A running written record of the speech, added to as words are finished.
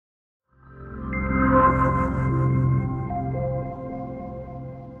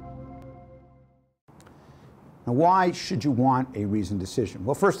Now, why should you want a reasoned decision?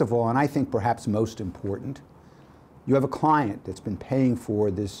 Well, first of all, and I think perhaps most important, you have a client that's been paying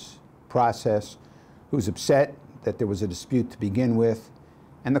for this process, who's upset that there was a dispute to begin with,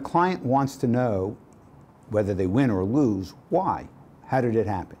 and the client wants to know, whether they win or lose, why? How did it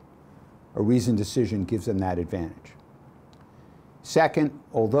happen? A reasoned decision gives them that advantage. Second,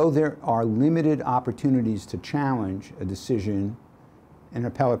 although there are limited opportunities to challenge a decision in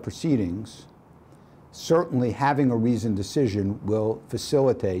appellate proceedings, certainly having a reasoned decision will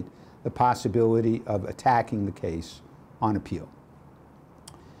facilitate the possibility of attacking the case on appeal.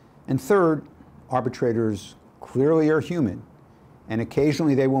 And third, arbitrators clearly are human, and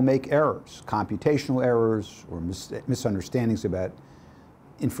occasionally they will make errors, computational errors or misunderstandings about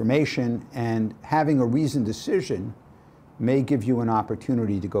information, and having a reasoned decision may give you an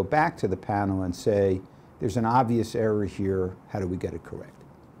opportunity to go back to the panel and say, there's an obvious error here, how do we get it correct?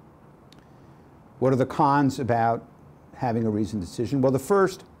 What are the cons about having a reasoned decision? Well, the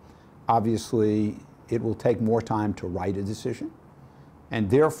first, obviously, it will take more time to write a decision, and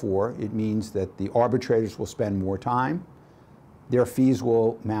therefore it means that the arbitrators will spend more time, their fees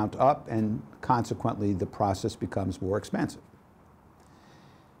will mount up, and consequently the process becomes more expensive.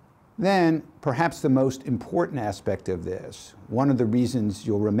 Then, perhaps the most important aspect of this, one of the reasons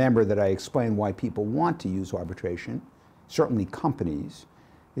you'll remember that I explained why people want to use arbitration, certainly companies,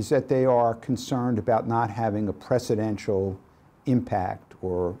 is that they are concerned about not having a precedential impact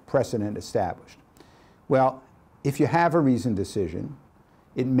or precedent established. Well, if you have a reasoned decision,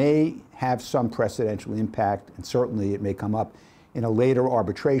 it may have some precedential impact, and certainly it may come up in a later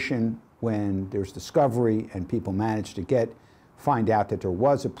arbitration when there's discovery and people manage to find out that there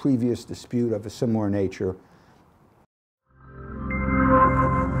was a previous dispute of a similar nature